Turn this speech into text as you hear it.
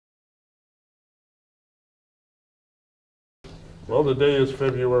Well, today is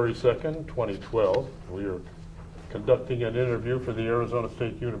February 2nd, 2012. We are conducting an interview for the Arizona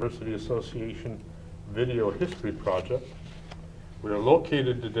State University Association Video History Project. We are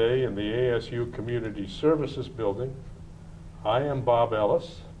located today in the ASU Community Services Building. I am Bob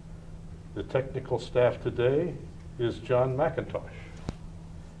Ellis. The technical staff today is John McIntosh.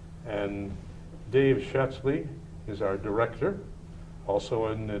 And Dave Schatzley is our director.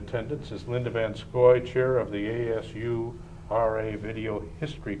 Also in attendance is Linda Van Scoy, chair of the ASU RA Video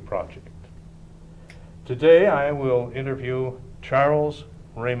History Project. Today I will interview Charles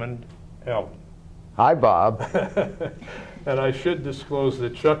Raymond Allen. Hi, Bob. And I should disclose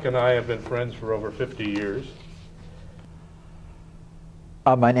that Chuck and I have been friends for over 50 years.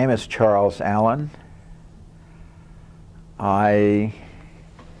 My name is Charles Allen. I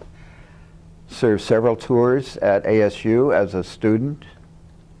served several tours at ASU as a student,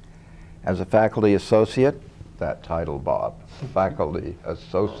 as a faculty associate. That title, Bob, faculty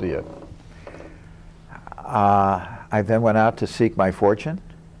associate. I then went out to seek my fortune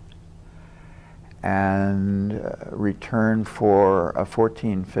and returned for a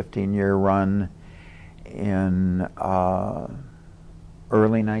 15-year run in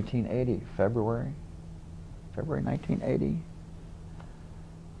early 1980, February 1980,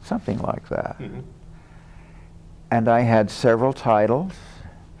 something like that. Mm-hmm. And I had several titles,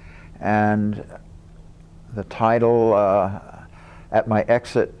 and the title at my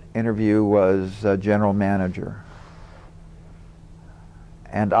exit interview was general manager,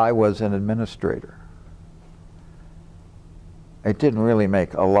 and I was an administrator. It didn't really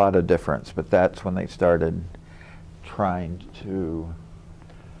make a lot of difference, but that's when they started trying to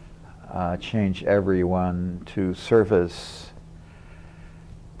change everyone to service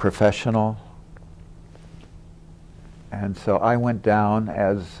professional. And so I went down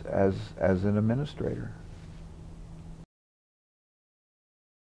as an administrator.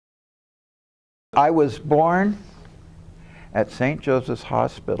 I was born at St. Joseph's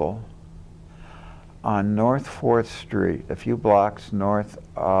Hospital on North 4th Street, a few blocks north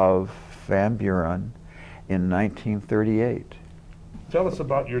of Van Buren, in 1938. Tell us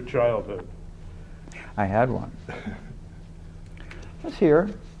about your childhood. I had one. I was here,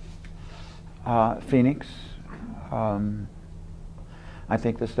 Phoenix. I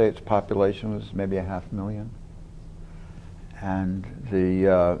think the state's population was maybe 500,000, and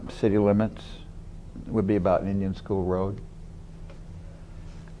the city limits would be about Indian School Road.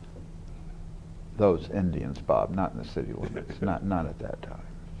 Those Indians, Bob, not in the city limits, not at that time.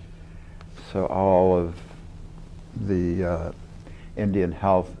 So all of the Indian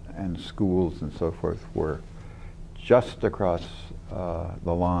health and schools and so forth were just across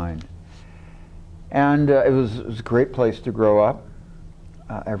the line. And it was a great place to grow up.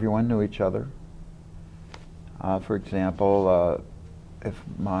 Everyone knew each other. For example, if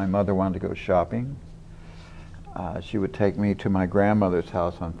my mother wanted to go shopping, she would take me to my grandmother's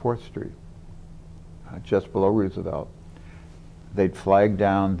house on 4th Street, just below Roosevelt. They'd flag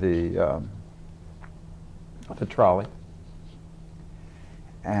down the trolley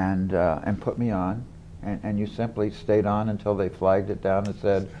and put me on, and you simply stayed on until they flagged it down and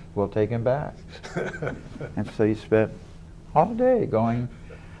said, "We'll take him back." And so you spent all day going,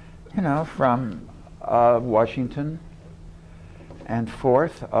 you know, from Washington and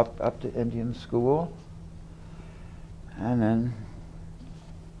forth up to Indian School, and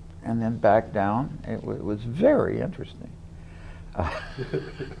then back down. It was very interesting.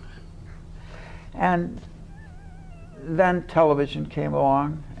 And then television came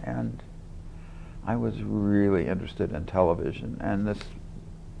along, and I was really interested in television, and this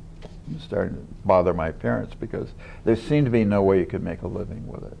was starting to bother my parents because there seemed to be no way you could make a living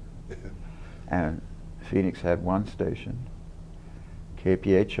with it. And Phoenix had one station,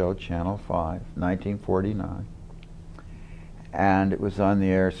 KPHO Channel 5, 1949, and it was on the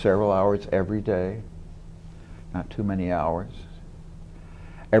air several hours every day, not too many hours.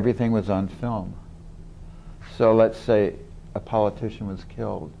 Everything was on film. So let's say a politician was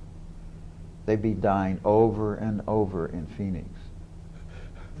killed, they'd be dying over and over in Phoenix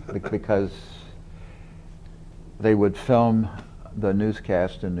because they would film the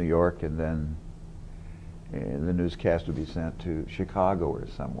newscast in New York, and then the newscast would be sent to Chicago or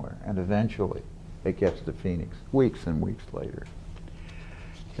somewhere, and eventually it gets to Phoenix weeks and weeks later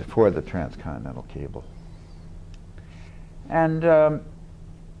before the transcontinental cable. And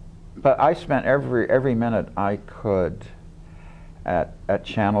but I spent every minute I could at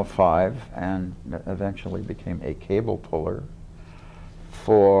Channel 5, and eventually became a cable puller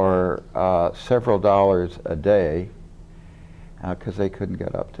for several dollars a day, because they couldn't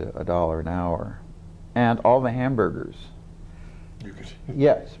get up to $1 an hour. And all the hamburgers You could.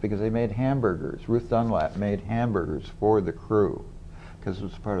 Yes, because they made hamburgers. Ruth Dunlap made hamburgers for the crew because it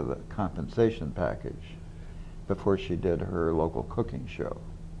was part of the compensation package before she did her local cooking show,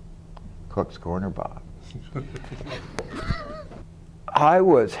 Cook's Corner Bob. I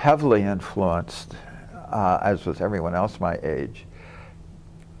was heavily influenced, as was everyone else my age,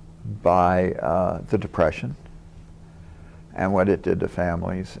 by the Depression and what it did to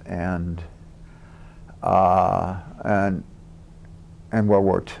families, and World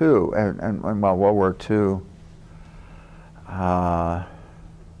War II, and while World War II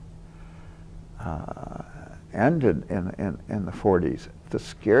ended in the 40s, the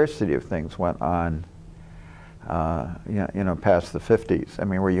scarcity of things went on, past the 50s. I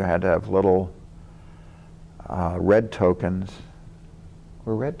mean, where you had to have little red tokens.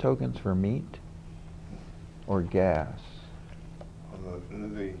 Were red tokens for meat or gas?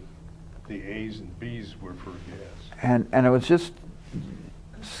 The A's and B's were for gas. And it was just,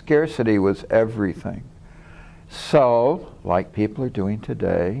 scarcity was everything. So, like people are doing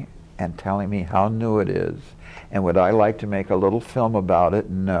today and telling me how new it is, and would I like to make a little film about it?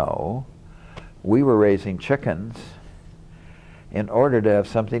 No. We were raising chickens in order to have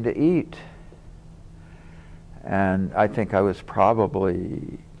something to eat. And I think I was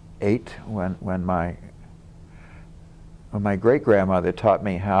probably 8 when my great-grandmother taught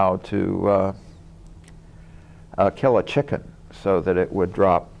me how to kill a chicken so that it would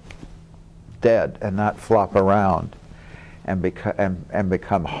drop dead and not flop around and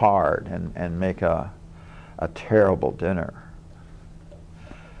become hard and make a terrible dinner.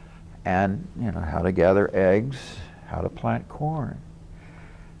 And how to gather eggs, how to plant corn.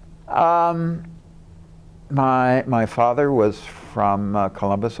 My father was from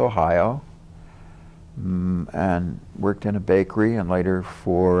Columbus, Ohio, and worked in a bakery and later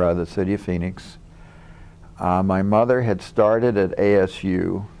for the city of Phoenix. My mother had started at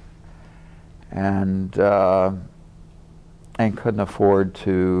ASU and couldn't afford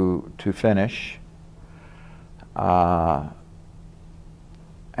to finish.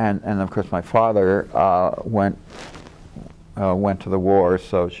 And of course my father went to the war,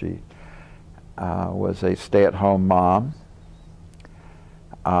 so she was a stay-at-home mom.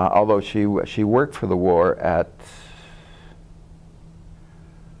 Although she worked for the war at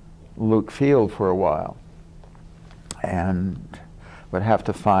Luke Field for a while, and would have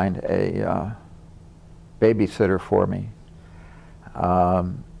to find a babysitter for me.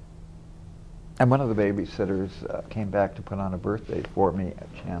 And one of the babysitters came back to put on a birthday for me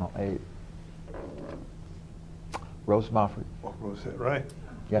at Channel 8. Rose Mofford. Oh, was that right?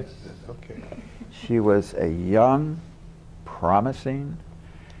 Yes. Okay. She was a young, promising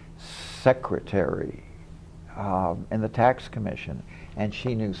secretary in the tax commission, and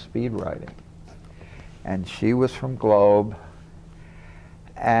she knew speed writing. And she was from Globe,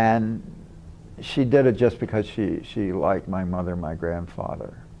 and she did it just because she liked my mother and my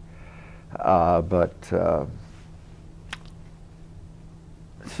grandfather.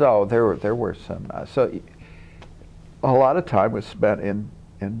 So there were some. So a lot of time was spent in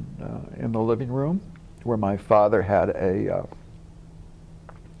the living room, where my father had a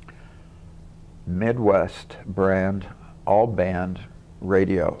Midwest brand, all band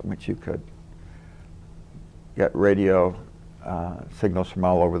radio, which you could get radio signals from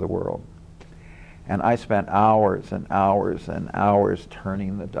all over the world. And I spent hours and hours and hours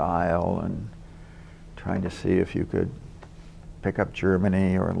turning the dial and trying to see if you could pick up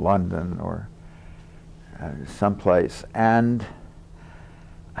Germany or London or someplace. And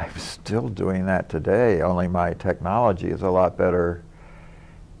I'm still doing that today, only my technology is a lot better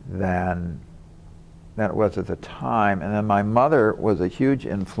than it was at the time. And then my mother was a huge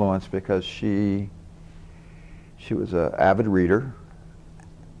influence because she was an avid reader,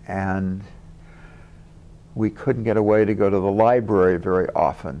 and we couldn't get away to go to the library very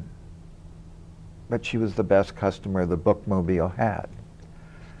often. But she was the best customer the bookmobile had.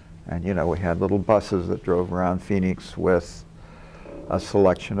 And we had little buses that drove around Phoenix with a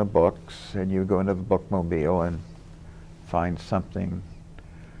selection of books, and you go into the bookmobile and find something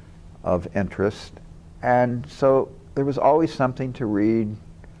of interest. And so there was always something to read.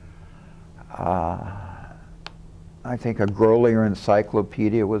 I think a Grolier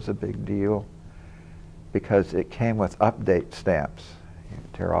encyclopedia was a big deal because it came with update stamps. You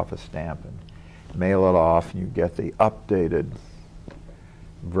tear off a stamp and mail it off, and you get the updated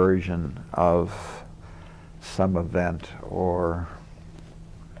version of some event or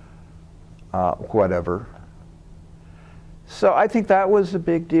whatever. So I think that was a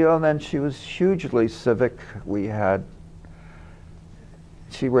big deal. And then she was hugely civic.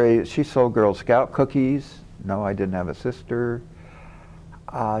 She sold Girl Scout cookies. No, I didn't have a sister.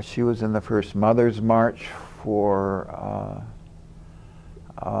 She was in the first Mother's March for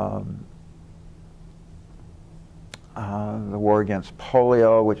the war against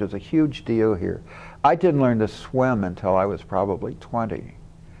polio, which is a huge deal here. I didn't learn to swim until I was probably 20,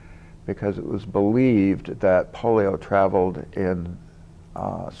 because it was believed that polio traveled in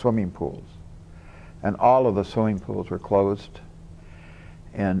swimming pools. And all of the swimming pools were closed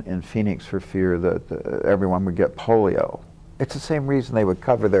in Phoenix for fear that everyone would get polio. It's the same reason they would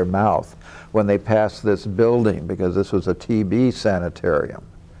cover their mouth when they passed this building, because this was a TB sanitarium,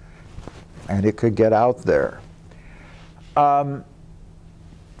 and it could get out there.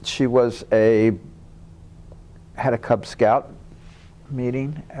 She was had a Cub Scout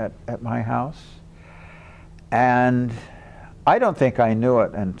meeting at my house, and I don't think I knew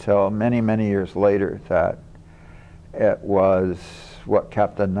it until many, many years later that it was what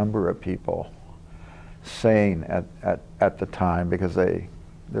kept a number of people sane at the time, because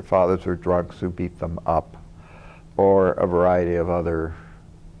their fathers were drunks who beat them up, or a variety of other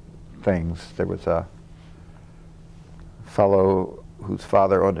things. There was a fellow whose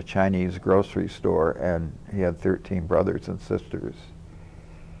father owned a Chinese grocery store, and he had 13 brothers and sisters,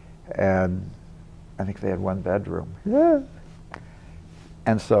 and I think they had one bedroom. Yeah.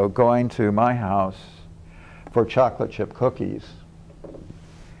 And so going to my house for chocolate chip cookies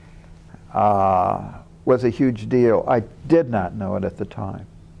was a huge deal. I did not know it at the time.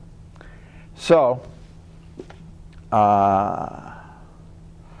 So I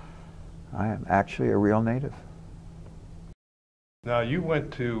am actually a real native. Now, you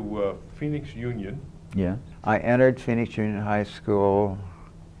went to Phoenix Union. Yeah. I entered Phoenix Union High School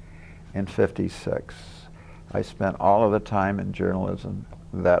in '56. I spent all of the time in journalism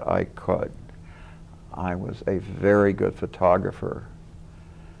that I could. I was a very good photographer.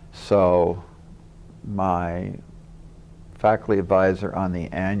 So my faculty advisor on the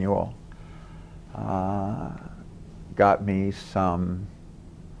annual got me some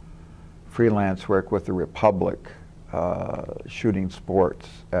freelance work with the Republic, shooting sports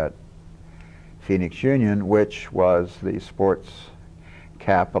at Phoenix Union, which was the sports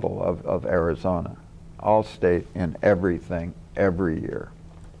capital of Arizona. All state in everything, every year.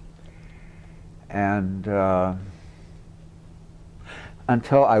 And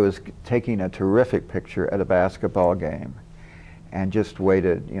until I was taking a terrific picture at a basketball game and just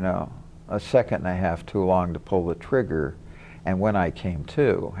waited, you know, a second and a half too long to pull the trigger. And when I came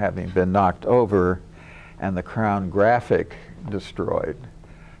to, having been knocked over and the Crown graphic destroyed,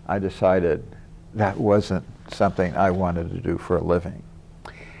 I decided that wasn't something I wanted to do for a living.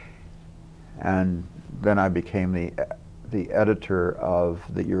 And then I became the editor of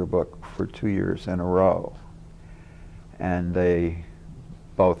the yearbook for 2 years in a row. And they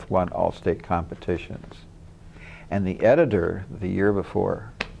both won all-state competitions. And the editor the year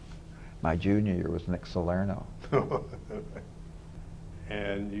before, my junior year, was Nick Salerno.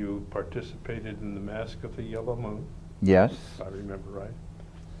 And you participated in the Mask of the Yellow Moon? Yes. If I remember right.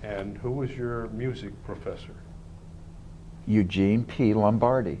 And who was your music professor? Eugene P.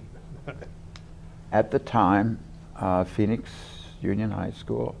 Lombardi. At the time, Phoenix Union High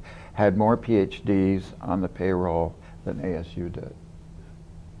School had more PhDs on the payroll than ASU did.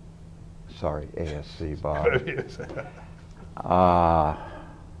 Sorry, ASC, Bob.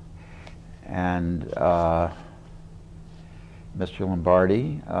 Mr.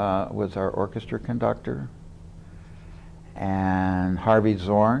 Lombardi was our orchestra conductor, and Harvey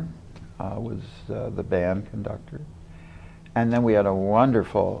Zorn was the band conductor. And then we had a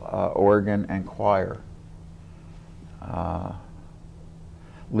wonderful organ and choir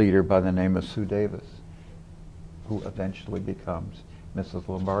leader by the name of Sue Davis, who eventually becomes Mrs.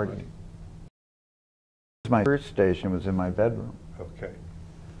 Lombardi. My first station was in my bedroom. Okay.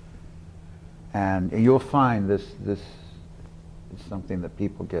 And you'll find this is something that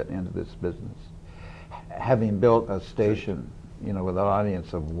people get into this business. Having built a station, you know, with an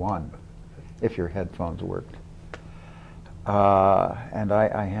audience of one, if your headphones worked. And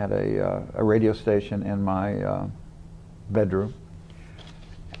I had a radio station in my bedroom,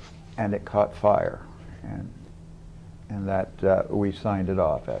 and it caught fire, and that we signed it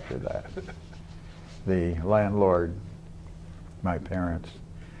off after that. The landlord, my parents,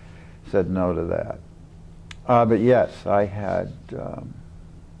 said no to that. But yes, I had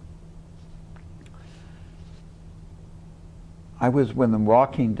I was within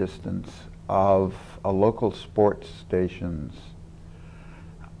walking distance of a local sports station's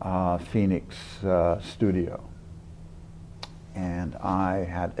Phoenix studio, and I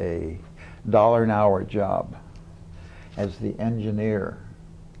had a $1 an hour job as the engineer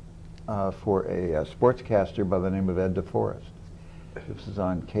for a sportscaster by the name of Ed DeForest. This was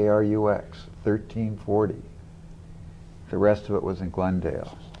on KRUX, 1340. The rest of it was in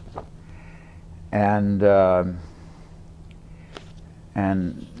Glendale. And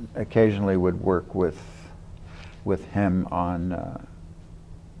occasionally would work with him on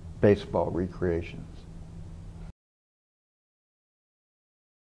baseball recreations.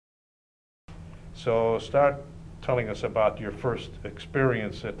 So start telling us about your first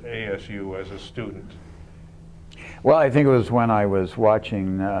experience at ASU as a student. Well, I think it was when I was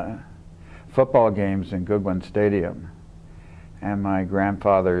watching football games in Goodwin Stadium, and my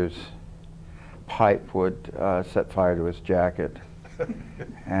grandfather's pipe would set fire to his jacket,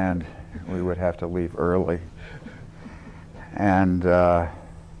 and we would have to leave early. And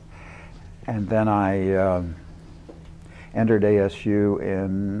then I entered ASU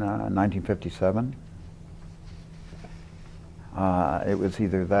in 1957. It was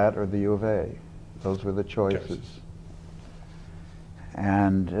either that or the U of A. Those were the choices.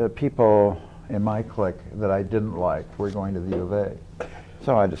 And people in my clique that I didn't like were going to the U of A.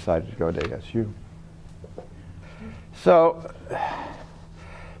 So I decided to go to ASU. So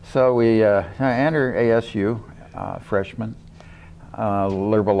we I entered ASU, freshman,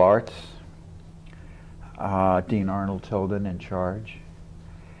 liberal arts, Dean Arnold Tilden in charge,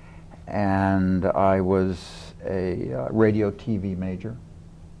 and I was a radio TV major,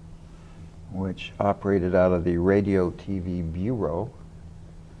 which operated out of the Radio TV Bureau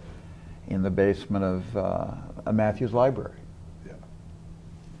in the basement of Matthews Library. Yeah.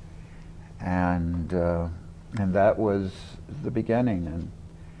 And that was the beginning. And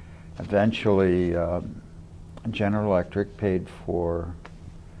eventually, General Electric paid for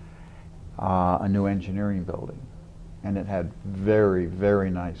a new engineering building. And it had very, very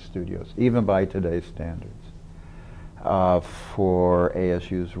nice studios, even by today's standards, for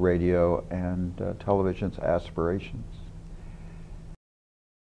ASU's radio and television's aspirations.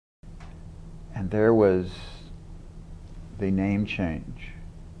 And there was the name change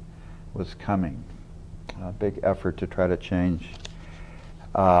was coming, a big effort to try to change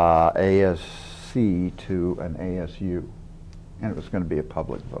ASC to an ASU, and it was going to be a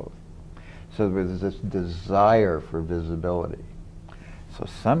public vote. So there was this desire for visibility. So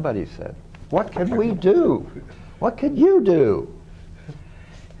somebody said, what can we do? What can you do?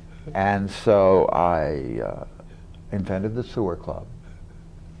 And so I invented the Sewer Club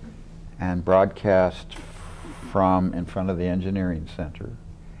and broadcast from in front of the engineering center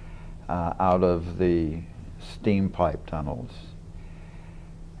out of the steam pipe tunnels,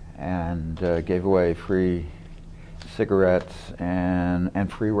 and gave away free cigarettes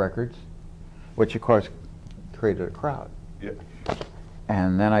and free records, which of course created a crowd. Yeah.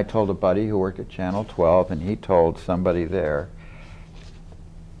 And then I told a buddy who worked at Channel 12, and he told somebody there,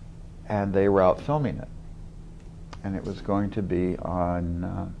 and they were out filming it. And it was going to be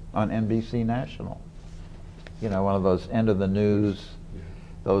on NBC National. You know, one of those end of the news,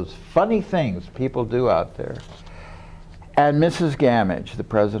 those funny things people do out there. And Mrs. Gamage, the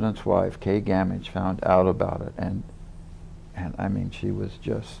president's wife, Kay Gamage, found out about it. And I mean, she was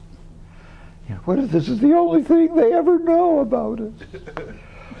just, you know, what if this is the only thing they ever know about us?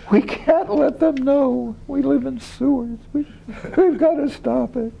 We can't let them know. We live in sewers. We've got to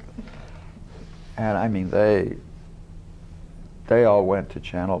stop it. And I mean, they all went to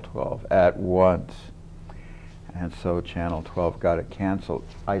Channel 12 at once. And so Channel 12 got it canceled.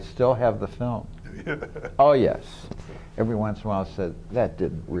 I still have the film. Oh yes. Every once in a while I said, that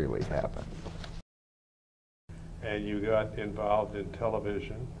didn't really happen. And you got involved in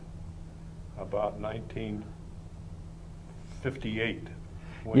television about 1958.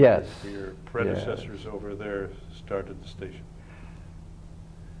 When Yes. Your predecessors over there started the station.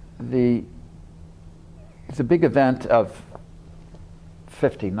 The big event of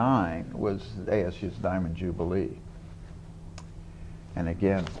 '59 was ASU's Diamond Jubilee. And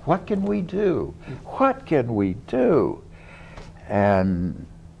again, what can we do? What can we do? And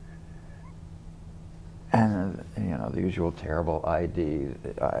you know, the usual terrible ID.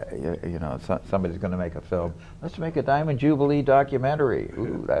 You know, somebody's going to make a film. Let's make a Diamond Jubilee documentary.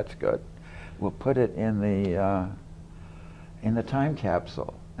 Ooh, that's good. We'll put it in the time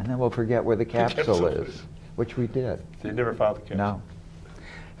capsule, and then we'll forget where the capsule is, which we did. So you never found the capsule? No.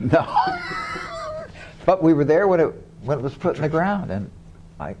 No. But we were there when it was put in the ground, and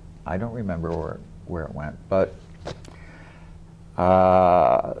I don't remember where it went. But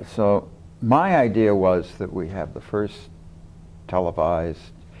so my idea was that we have the first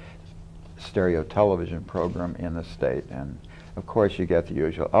televised stereo television program in the state, and of course you get the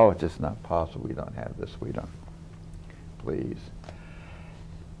usual, oh, it's just not possible, we don't have this, we don't, please.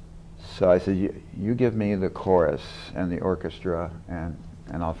 So I said, you give me the chorus and the orchestra, and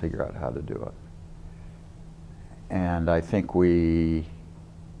I'll figure out how to do it. And I think we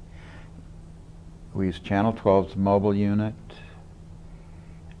used Channel 12's mobile unit,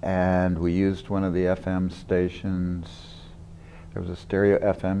 and we used one of the FM stations. There was a stereo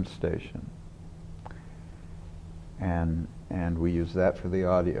FM station, and we used that for the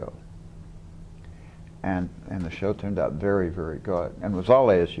audio. And the show turned out very, very good, and was all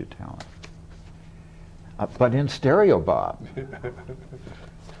ASU talent. But in stereo, Bob.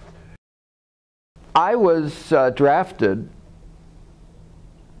 I was drafted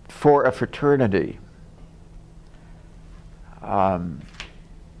for a fraternity.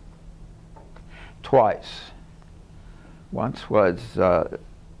 Twice. Once was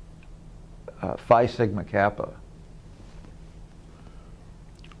Phi Sigma Kappa.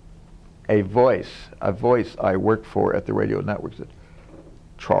 A voice I worked for at the radio network said,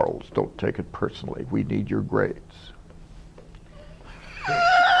 "Charles, don't take it personally. We need your grades."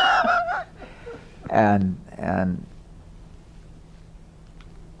 and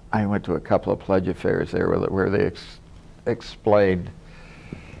I went to a couple of pledge affairs there where they explained,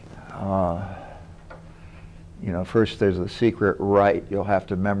 you know, first there's the secret rite. You'll have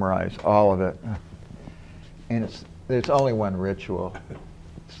to memorize all of it, and there's only one ritual.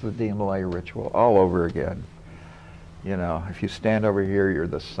 It's the Dean Malay ritual all over again. You know, if you stand over here, you're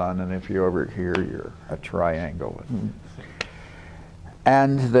the sun, and if you're over here, you're a triangle.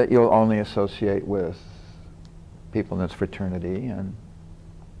 And that you'll only associate with people in this fraternity, and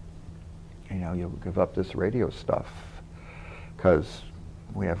you know, you'll give up this radio stuff because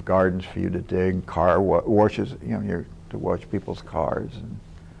we have gardens for you to dig, car washes, you know, you're to wash people's cars. And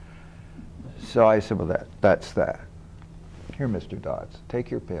so I said, well, that's that. Here, Mr. Dodds,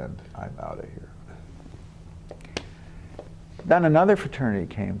 take your pen. I'm out of here. Then another fraternity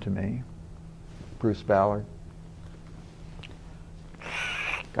came to me, Bruce Ballard,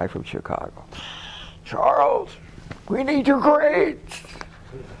 guy from Chicago. "Charles, we need your grades,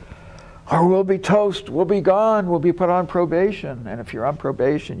 or we'll be toast, we'll be gone, we'll be put on probation. And if you're on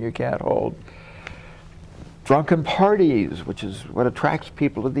probation, you can't hold drunken parties, which is what attracts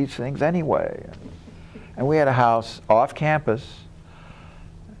people to these things anyway." And we had a house off campus,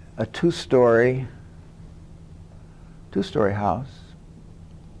 a two-story house,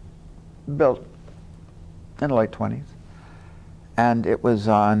 built in the late 20s. And it was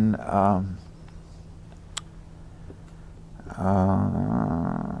on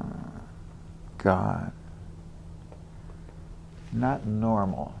God, not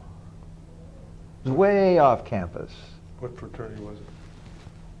Normal. It was way off campus. What fraternity was it?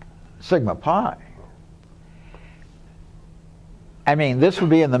 Sigma Pi. I mean, this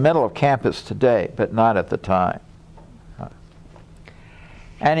would be in the middle of campus today, but not at the time.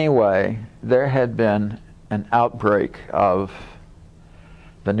 Anyway, there had been an outbreak of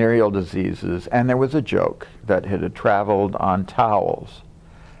venereal diseases, and there was a joke that it had traveled on towels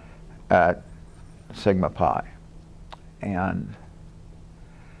at Sigma Pi. And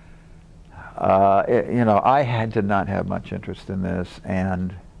you know, I did not have much interest in this,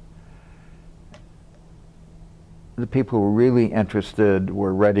 and the people who were really interested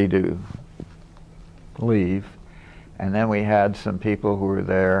were ready to leave. And then we had some people who were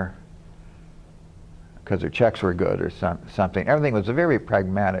there because their checks were good or something. Everything was a very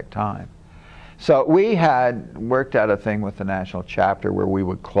pragmatic time. So we had worked out a thing with the national chapter where we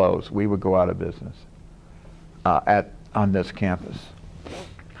would close. We would go out of business on this campus.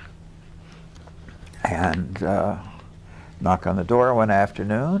 And knock on the door one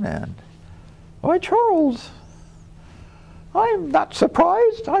afternoon and, "Why, Charles, I'm not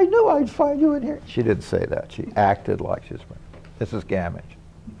surprised. I knew I'd find you in here." She didn't say that. She acted like she's Mrs. Gamage.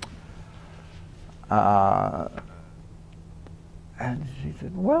 And she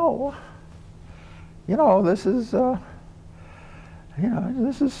said, "Well, you know, this is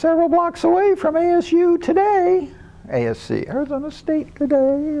several blocks away from ASU today, ASC, Arizona State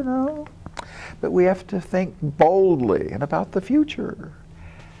today, you know. But we have to think boldly and about the future.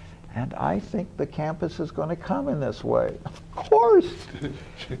 And I think the campus is going to come in this way." Of course.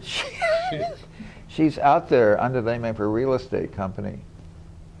 She's out there under the name of her real estate company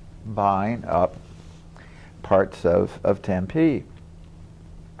buying up parts of Tempe.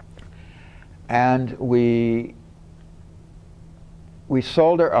 And we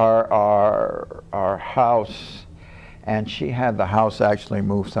sold her our house, and she had the house actually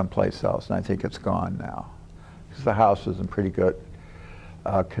moved someplace else, and I think it's gone now. Because the house was in pretty good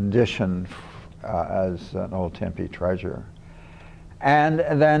condition as an old Tempe treasure. And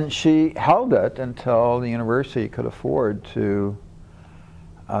then she held it until the university could afford to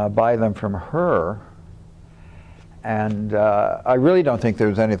buy them from her. And I really don't think there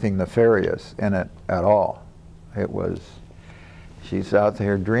was anything nefarious in it at all. It was, she's out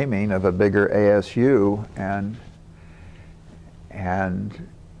there dreaming of a bigger ASU, and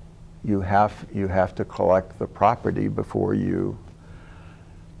you have to collect the property before you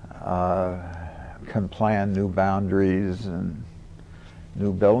can plan new boundaries and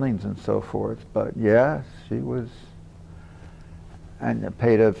new buildings and so forth. But yes, she was, and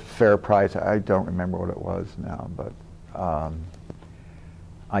paid a fair price. I don't remember what it was now, but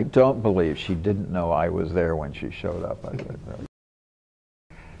I don't believe she didn't know I was there when she showed up.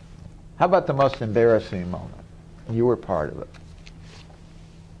 How about the most embarrassing moment? You were part of it.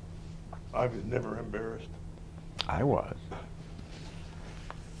 I was never embarrassed. I was.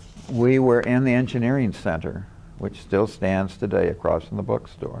 We were in the engineering center, which still stands today across from the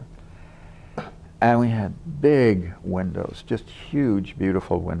bookstore. And we had big windows, just huge,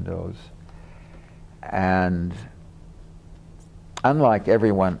 beautiful windows. And unlike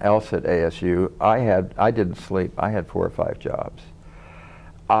everyone else at ASU, I didn't sleep. I had 4 or 5 jobs.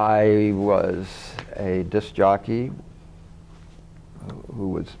 I was a disc jockey who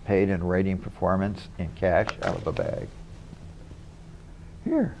was paid in rating performance in cash out of a bag.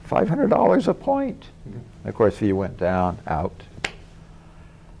 Here, $500 a point. Mm-hmm. Of course, he went down, out.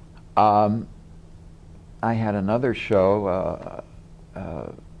 I had another show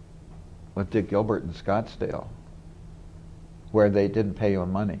with Dick Gilbert in Scottsdale, where they didn't pay you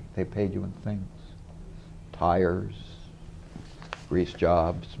in money. They paid you in things. Tires, grease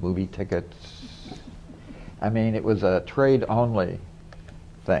jobs, movie tickets. I mean, it was a trade-only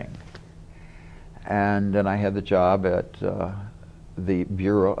thing. And then I had the job at the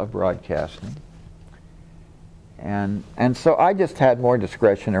Bureau of Broadcasting. And so I just had more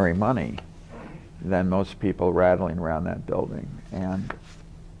discretionary money than most people rattling around that building. And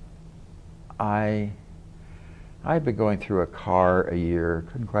I'd been going through a car a year,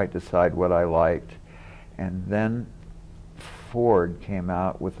 couldn't quite decide what I liked. And then Ford came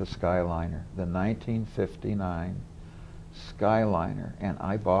out with the Skyliner, the 1959 Skyliner, and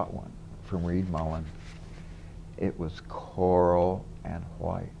I bought one from Reed Mullen. It was coral and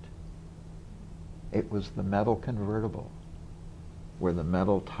white. It was the metal convertible, where the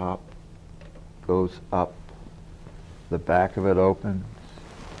metal top goes up, the back of it opens,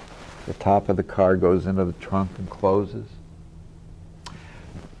 the top of the car goes into the trunk and closes.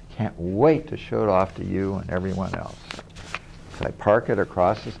 Can't wait to show it off to you and everyone else. So I park it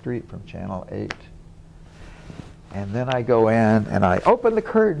across the street from Channel 8. And then I go in and I open the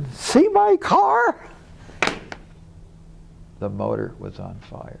curtain. See my car? The motor was on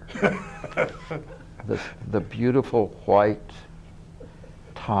fire. The beautiful white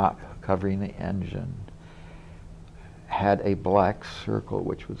top covering the engine had a black circle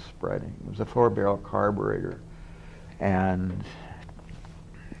which was spreading. It was a 4-barrel carburetor. And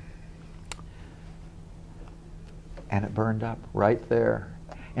it burned up right there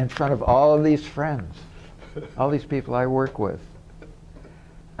in front of all of these friends, all these people I work with.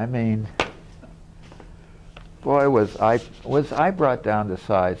 I mean, boy, was I brought down to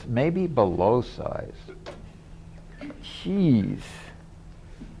size, maybe below size. Jeez.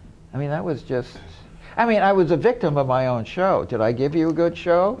 I mean, that was just, I mean, I was a victim of my own show. Did I give you a good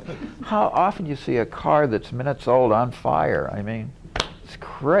show? How often do you see a car that's minutes old on fire? I mean, it's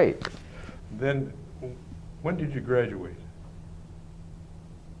great. Then, when did you graduate?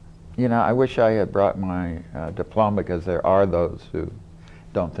 You know, I wish I had brought my diploma, because there are those who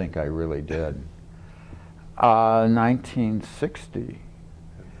don't think I really did. 1960,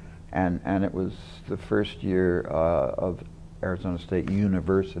 and it was the first year of Arizona State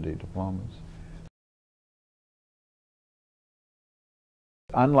University diplomas.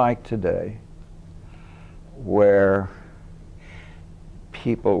 Unlike today, where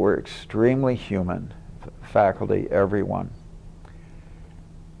people were extremely human, faculty, everyone,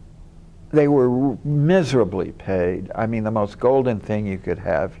 they were miserably paid. I mean, the most golden thing you could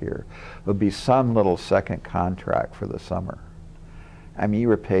have here would be some little second contract for the summer. I mean, you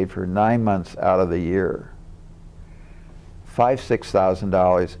were paid for 9 months out of the year, $5,000,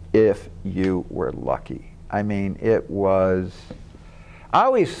 $6,000 if you were lucky. I mean, it was, I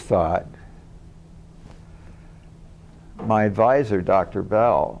always thought my advisor, Dr.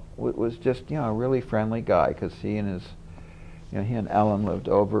 Bell, was just, you know, a really friendly guy, because he and Ellen lived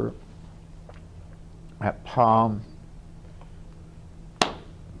over at Palmcroft,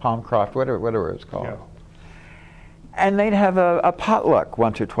 whatever it's called. Yeah. And they'd have a potluck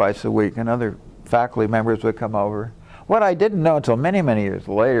once or twice a week, and other faculty members would come over. What I didn't know until many, many years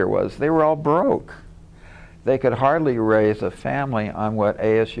later was they were all broke. they could hardly raise a family on what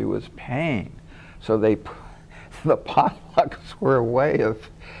ASU was paying. So the potlucks were a way of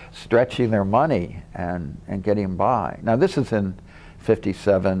stretching their money and getting by. Now this is in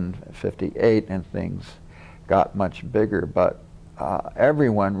 57, 58, and things got much bigger, but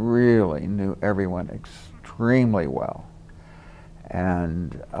everyone really knew everyone extremely well.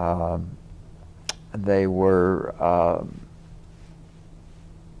 And they were,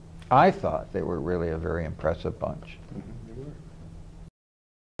 I thought they were really a very impressive bunch.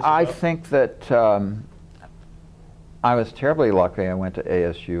 I think that I was terribly lucky. I went to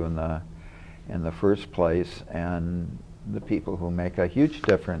ASU in the first place, and the people who make a huge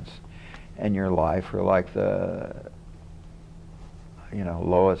difference in your life are like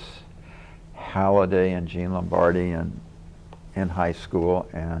Lois Halliday and Jean Lombardi in high school,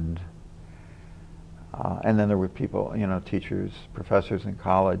 and then there were people, teachers, professors in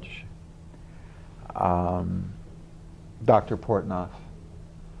college. Dr. Portnoff,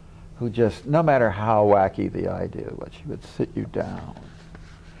 who just, no matter how wacky the idea was, she would sit you down.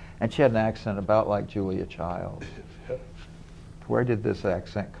 And she had an accent about like Julia Child. Where did this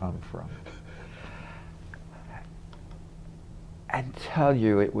accent come from? And tell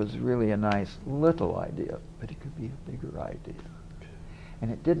you it was really a nice little idea, but it could be a bigger idea. And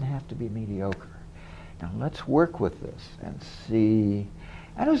it didn't have to be mediocre. Now let's work with this and see.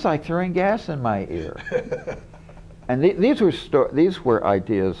 And it was like throwing gas in my ear. And these were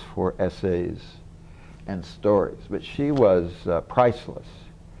ideas for essays and stories, but she was priceless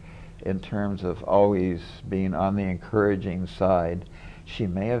in terms of always being on the encouraging side. She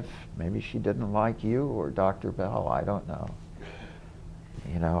maybe she didn't like you or Dr. Bell, I don't know.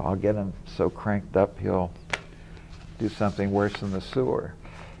 I'll get him so cranked up he'll do something worse than the sewer.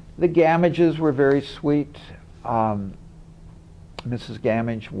 The Gamages were very sweet. Mrs.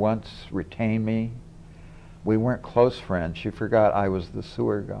 Gamage once retained me. We weren't close friends. She forgot I was the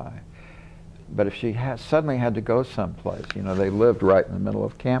sewer guy. But if she suddenly had to go someplace, they lived right in the middle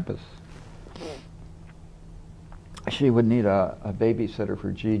of campus, she would need a babysitter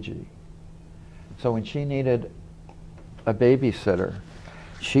for Gigi. So when she needed a babysitter,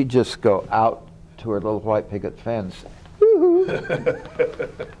 she'd just go out to her little white picket fence. You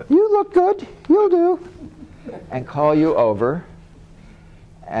look good, you'll do. And call you over.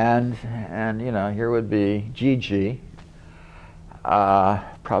 And here would be Gigi,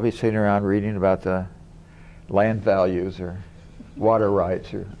 probably sitting around reading about the land values or water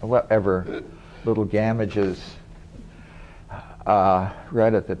rights or whatever little Gamages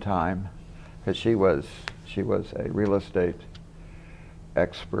read at the time, because she was a real estate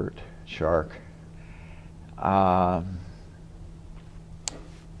expert, shark. And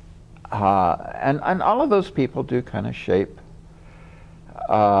all of those people do kind of shape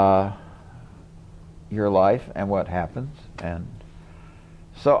your life and what happens. And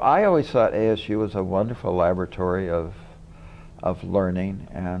so I always thought ASU was a wonderful laboratory of learning,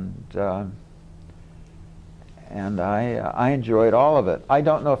 and I enjoyed all of it. I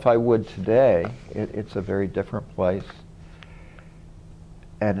don't know if I would today. It's a very different place,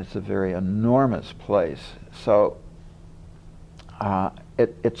 and it's a very enormous place. So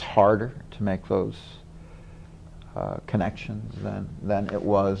it's harder to make those connections than it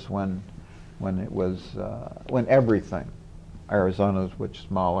was when everything. Arizona was much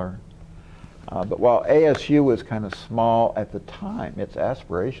smaller. But while ASU was kind of small at the time, its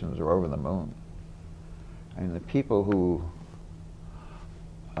aspirations were over the moon. I mean, the people who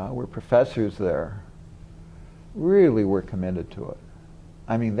were professors there really were committed to it.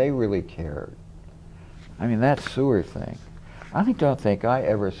 I mean, they really cared. I mean, that sewer thing, I don't think I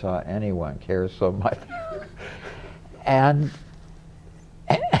ever saw anyone care so much. And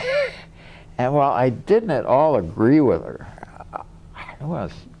while I didn't at all agree with her, I don't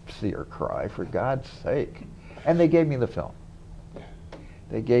want to see her cry, for God's sake. And they gave me the film.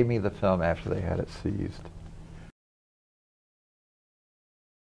 They gave me the film after they had it seized.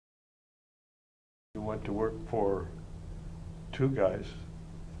 You went to work for two guys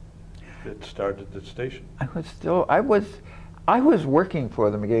that started the station. I was working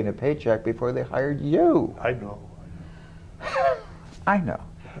for them, getting a paycheck before they hired you. I know. I know.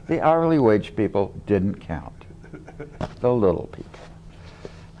 The hourly wage people didn't count. The little people.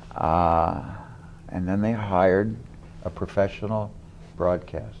 And then they hired a professional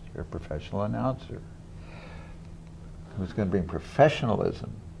broadcaster, a professional announcer, who was going to bring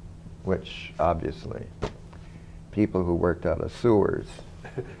professionalism, which obviously people who worked out of sewers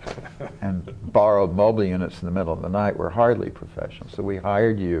and borrowed mobile units in the middle of the night were hardly professional. So we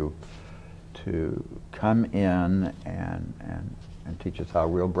hired you to come in and teach us how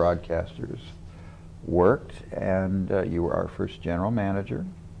real broadcasters worked, and you were our first general manager.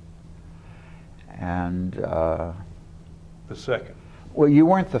 And The second, well, you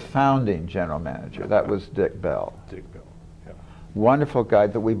weren't the founding general manager. That was Dick Bell. Dick Bell. Yeah. Wonderful guy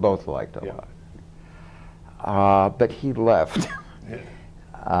that we both liked a Yeah. lot. But he left. Yeah.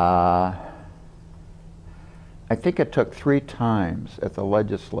 I think it took 3 times at the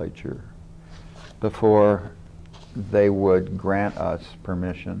legislature before they would grant us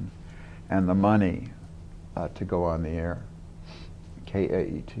permission and the money to go on the air.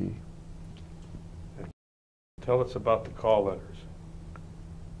 KAET. Tell us about the call letters.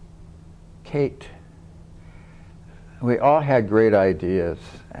 Kate, we all had great ideas,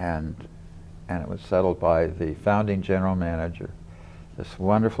 and it was settled by the founding general manager, this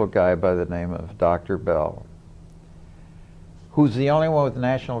wonderful guy by the name of Dr. Bell, who's the only one with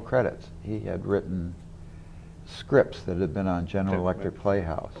national credits. He had written scripts that had been on General Electric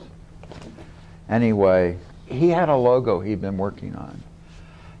Playhouse. Anyway, he had a logo he'd been working on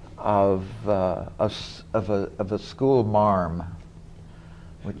of a school marm,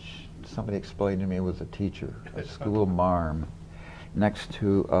 which somebody explained to me was a teacher, a school marm, next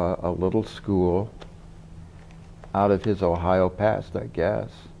to a little school out of his Ohio past, I guess.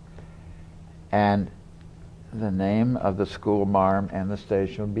 And the name of the school marm and the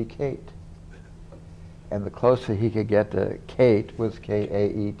station would be Kate. And the closer he could get to Kate was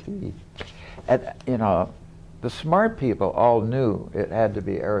K-A-E-T. And, you know, the smart people all knew it had to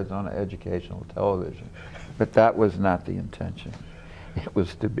be Arizona Educational Television, but that was not the intention. It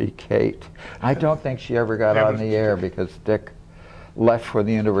was to be Kate. I don't think she ever got on the air because Dick left for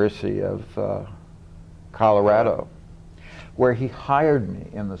the University of Colorado, where he hired me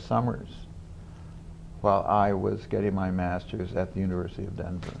in the summers while I was getting my master's at the University of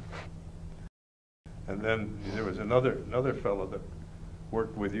Denver. And then there was another fellow that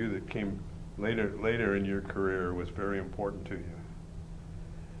worked with you that came later in your career, was very important to you,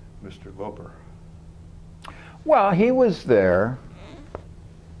 Mr. Loper. Well, he was there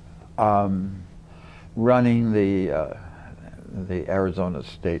running the Arizona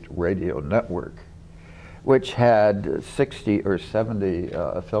State Radio Network, which had 60 or 70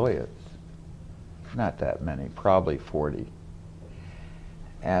 affiliates. Not that many, probably 40.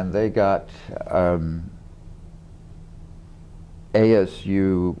 And they got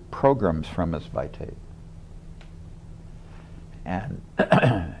ASU programs from us by tape. And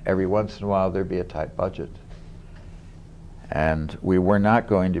every once in a while there'd be a tight budget. And we were not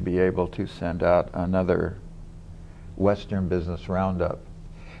going to be able to send out another Western Business Roundup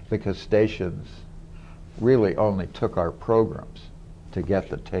because stations really only took our programs to get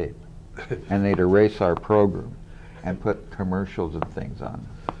the tape. And they'd erase our program and put commercials and things on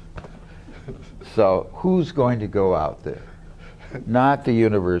it. So who's going to go out there? Not the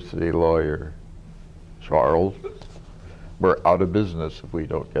university lawyer, Charles. We're out of business if we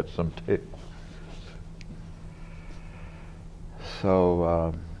don't get some tape.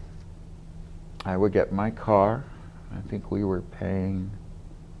 So I would get my car. I think we were paying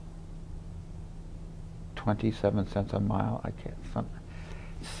 27 cents a mile. I can't,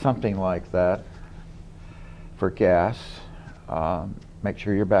 something like that for gas. Make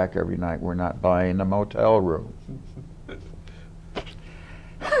sure you're back every night. We're not buying a motel room.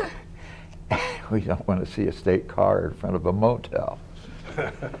 We don't want to see a state car in front of a motel.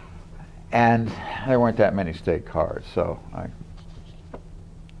 And there weren't that many state cars, so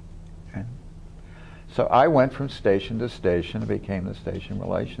I went from station to station and became the station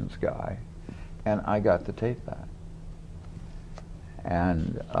relations guy, and I got the tape back.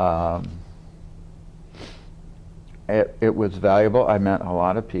 And it was valuable. I met a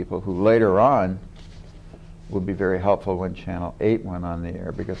lot of people who later on would be very helpful when Channel 8 went on the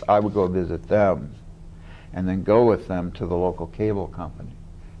air, because I would go visit them and then go with them to the local cable company,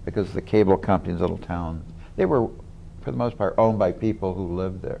 because the cable companies, little towns, they were, for the most part, owned by people who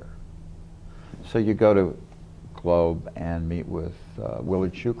lived there. So you go to Globe and meet with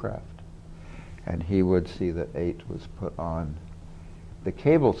Willard Shoecraft, and he would see that 8 was put on the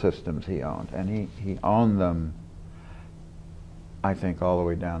cable systems he owned, and he owned them, I think, all the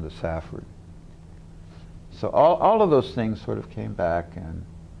way down to Safford. So all of those things sort of came back and,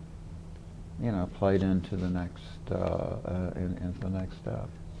 you know, played into the next into the next step.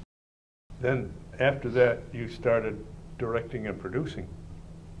 Then after that, you started directing and producing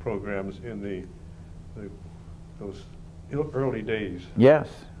programs in those early days. Yes.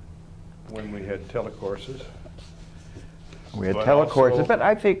 When we had telecourses. We had But telecourses, also, but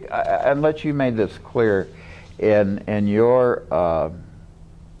I think, unless you made this clear in your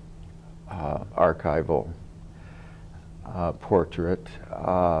archival portrait,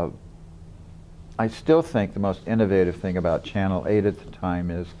 I still think the most innovative thing about Channel 8 at the time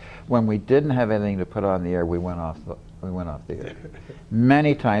is when we didn't have anything to put on the air, we went off the air.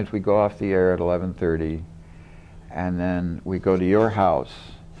 Many times we go off the air at 11:30, and then we go to your house,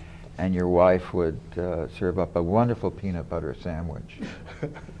 and your wife would serve up a wonderful peanut butter sandwich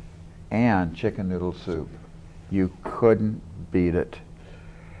and chicken noodle soup. You couldn't beat it.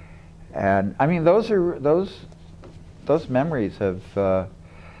 And I mean, those memories have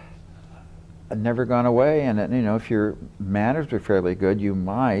never gone away. And you know, if your manners were fairly good, you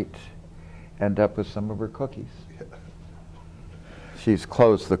might end up with some of her cookies. She's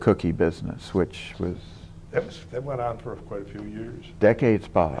closed the cookie business, which was that went on for quite a few years. Decades,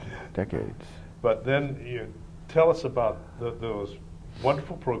 Bob, decades. But then you tell us about those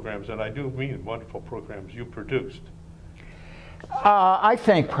wonderful programs, and I do mean wonderful programs you produced. I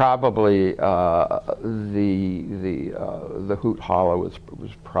think probably the Hoot Holla was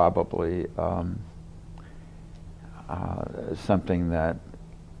probably something that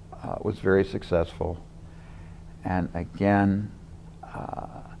was very successful, and again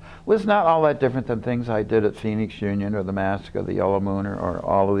was not all that different than things I did at Phoenix Union or the Mask of the Yellow Moon or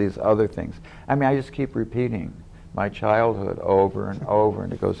all of these other things. I mean, I just keep repeating my childhood over and over,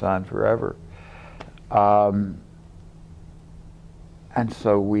 and it goes on forever. And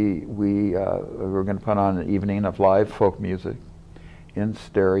so we were going to put on an evening of live folk music in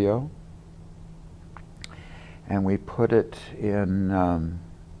stereo, and we put it in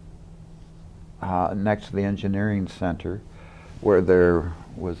next to the engineering center, where there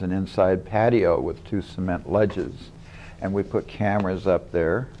was an inside patio with 2 cement ledges, and we put cameras up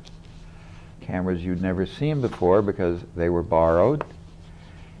there, cameras you'd never seen before because they were borrowed,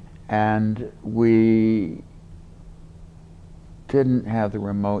 and we didn't have the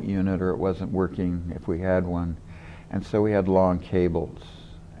remote unit, or it wasn't working if we had one, and so we had long cables.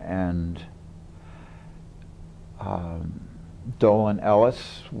 And Dolan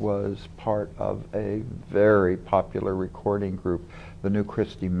Ellis was part of a very popular recording group, the New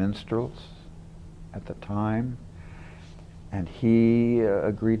Christie Minstrels, at the time, and he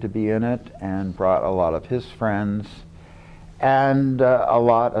agreed to be in it and brought a lot of his friends, and a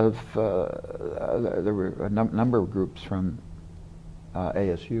lot of there were a number of groups from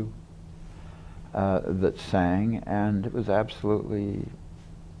ASU that sang, and it was absolutely,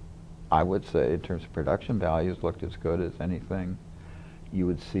 I would say, in terms of production values, looked as good as anything you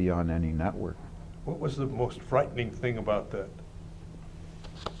would see on any network. What was the most frightening thing about that?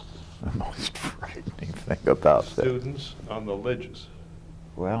 The most frightening thing about that? Students on the ledges.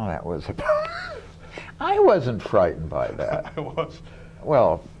 Well, that was about... I wasn't frightened by that. I was.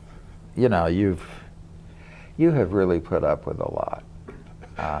 Well, you know, you have really put up with a lot.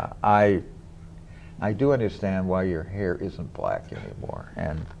 I do understand why your hair isn't black anymore,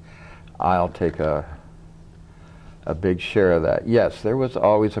 and I'll take a big share of that. Yes, there was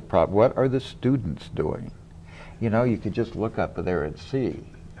always a problem. What are the students doing? You know, you could just look up there and see.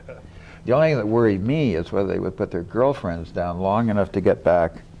 The only thing that worried me is whether they would put their girlfriends down long enough to get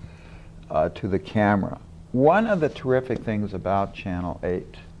back to the camera. One of the terrific things about Channel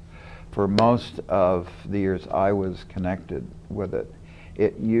 8, for most of the years I was connected with it,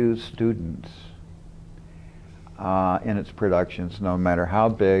 it used students in its productions, no matter how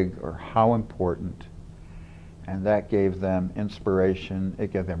big or how important, and that gave them inspiration,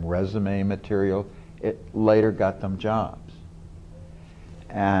 it gave them resume material, it later got them jobs.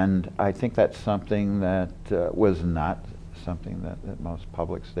 And I think that's something that was not something that most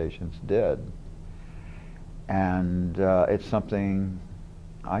public stations did. And it's something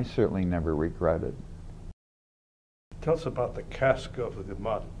I certainly never regretted. Tell us about the cask of the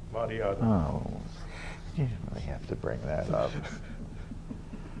Amontillado. Oh, you didn't really have to bring that up.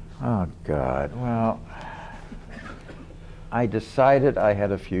 Oh, God. Well, I decided I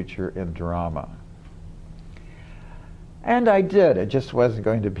had a future in drama. And I did. It just wasn't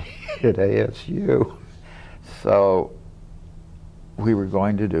going to be at ASU. So we were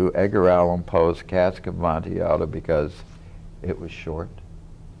going to do Edgar Allan Poe's Cask of Amontillado because it was short.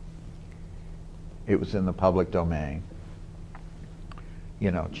 It was in the public domain. You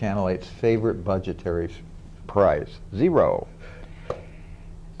know, Channel 8's favorite budgetary prize, 0.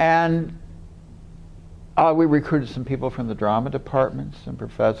 And we recruited some people from the drama department, some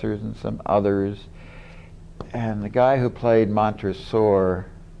professors and some others. And the guy who played Montresor,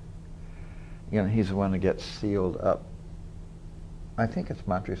 you know, he's the one that gets sealed up. I think it's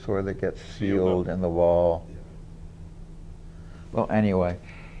Montresor that gets sealed in the wall. Yeah. Well, anyway,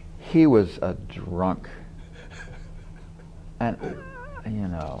 he was a drunk. And, you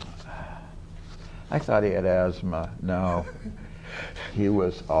know, I thought he had asthma. No. he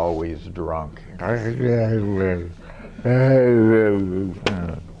was always drunk. Oh,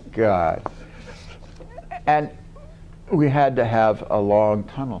 God. And we had to have a long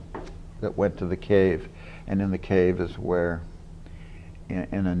tunnel that went to the cave, and in the cave is where,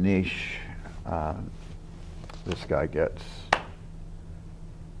 in a niche, this guy gets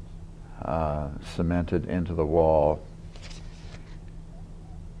cemented into the wall.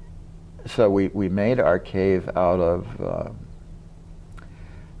 So we made our cave out of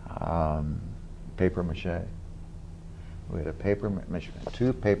paper mache. We had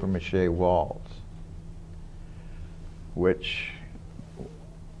two paper mache walls, which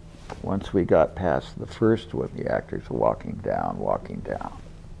once we got past the first one, the actors were walking down.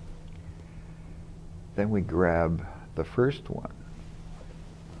 Then we grab the first one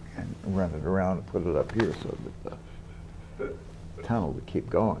and run it around and put it up here so that the tunnel would keep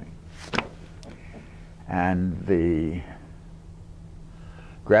going. And the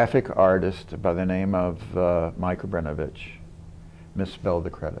graphic artist by the name of Mike Abrinovich misspelled the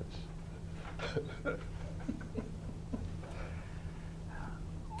credits.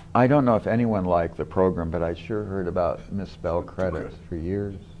 I don't know if anyone liked the program, but I sure heard about misspelled credits for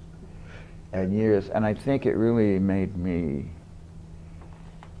years and years. And I think it really made me,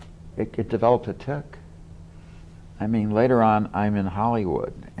 it developed a tick. I mean, later on, I'm in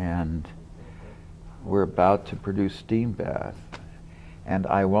Hollywood, and we're about to produce Steam Bath, and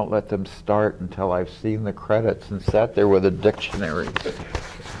I won't let them start until I've seen the credits and sat there with a dictionary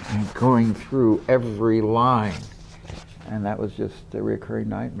and going through every line. And that was just the recurring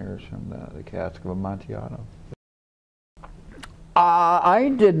nightmares from the cast of Amontillado. I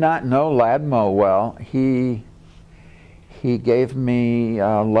did not know Ladmo well. He gave me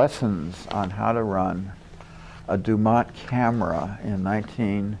lessons on how to run a Dumont camera in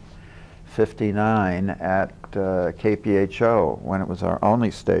 1959 at KPHO, when it was our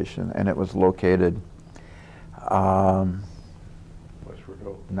only station, and it was located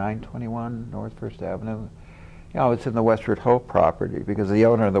 921 North First Avenue. You know, it's in the Westward Ho property, because the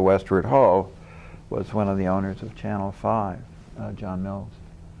owner of the Westward Ho was one of the owners of Channel 5, John Mills.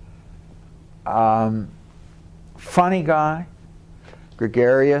 Funny guy,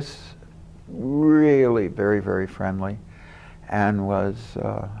 gregarious, really very, very friendly, and was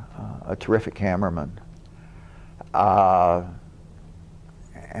a terrific cameraman.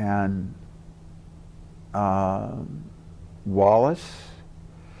 Wallace,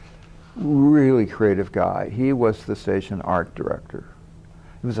 really creative guy. He was the station art director.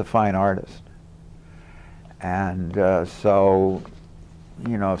 He was a fine artist. And so,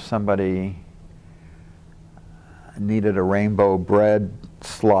 you know, if somebody needed a rainbow bread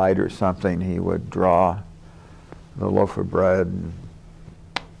slide or something, he would draw the loaf of bread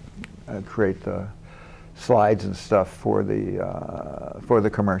and create the slides and stuff for the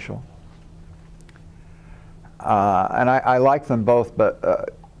commercial. And I like them both,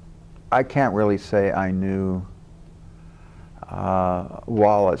 but I can't really say I knew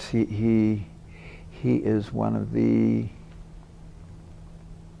Wallace. He is one of the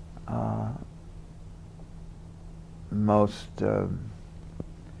most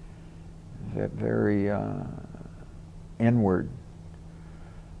very inward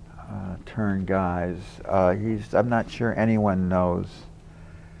turn guys. I'm not sure anyone knows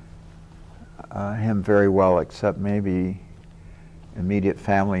him very well, except maybe immediate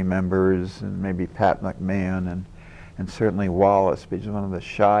family members and maybe Pat McMahon and certainly Wallace, because he's one of the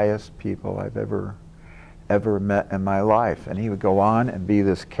shyest people I've ever met in my life. And he would go on and be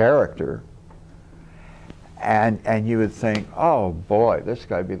this character, and you would think, oh boy, this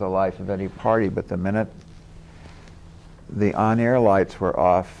guy would be the life of any party. But the minute the on-air lights were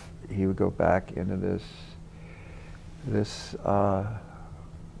off, he would go back into this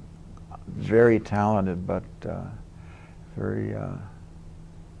very talented but very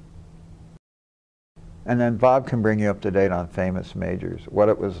and then Bob can bring you up to date on famous majors, what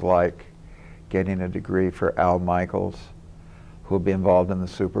it was like getting a degree for Al Michaels, who will be involved in the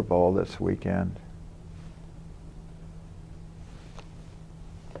Super Bowl this weekend.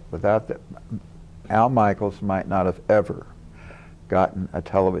 Without that, Al Michaels might not have ever gotten a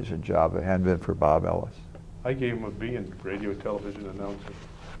television job if it hadn't been for Bob Ellis. I gave him a B in radio television announcer.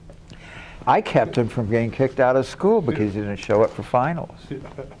 I kept him from getting kicked out of school because he didn't show up for finals.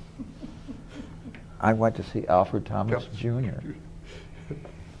 I went to see Alfred Thomas Jr.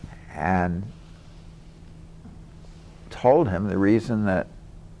 and told him the reason that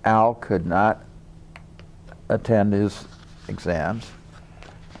Al could not attend his exams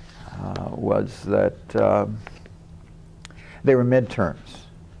was that they were midterms,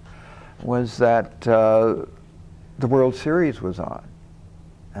 was that the World Series was on.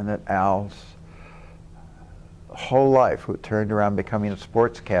 and that Al's whole life would turn around becoming a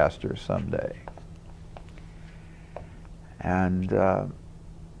sportscaster someday. And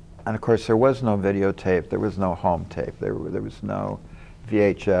of course there was no videotape, there was no home tape, there was no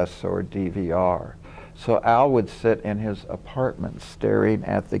VHS or DVR. So Al would sit in his apartment staring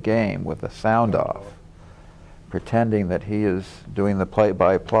at the game with the sound off, pretending that he is doing the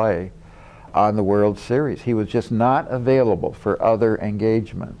play-by-play on the World Series. He was just not available for other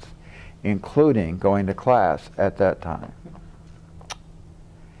engagements, including going to class at that time.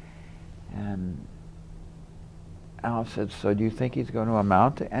 And Al said, "So do you think he's going to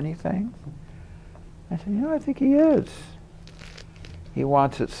amount to anything?" I said, "You know, I think he is. He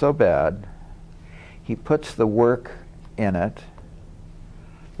wants it so bad. He puts the work in it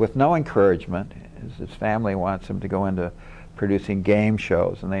with no encouragement. His family wants him to go into producing game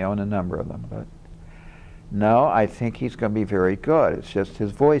shows, and they own a number of them. But no, I think he's going to be very good. It's just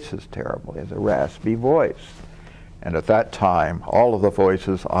his voice is terrible. He has a raspy voice." And at that time, all of the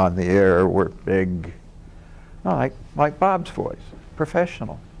voices on the air were big, like Bob's voice,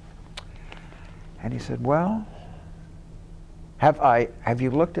 professional. And he said, "Well, have you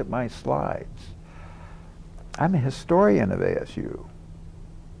looked at my slides? I'm a historian of ASU."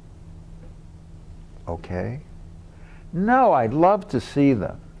 "Okay." "No, I'd love to see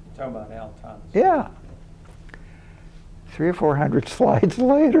them." You're talking about Al Thomas. Yeah. 300 or 400 slides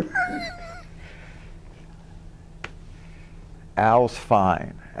later. Al's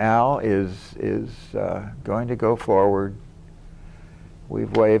fine. Al is going to go forward.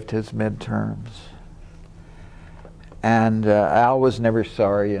 We've waived his midterms. And Al was never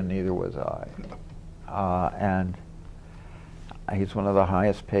sorry, and neither was I. And he's one of the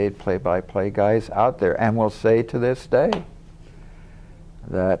highest paid play-by-play guys out there, and will say to this day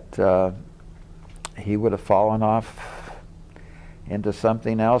that he would have fallen off into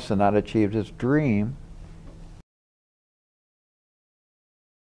something else and not achieved his dream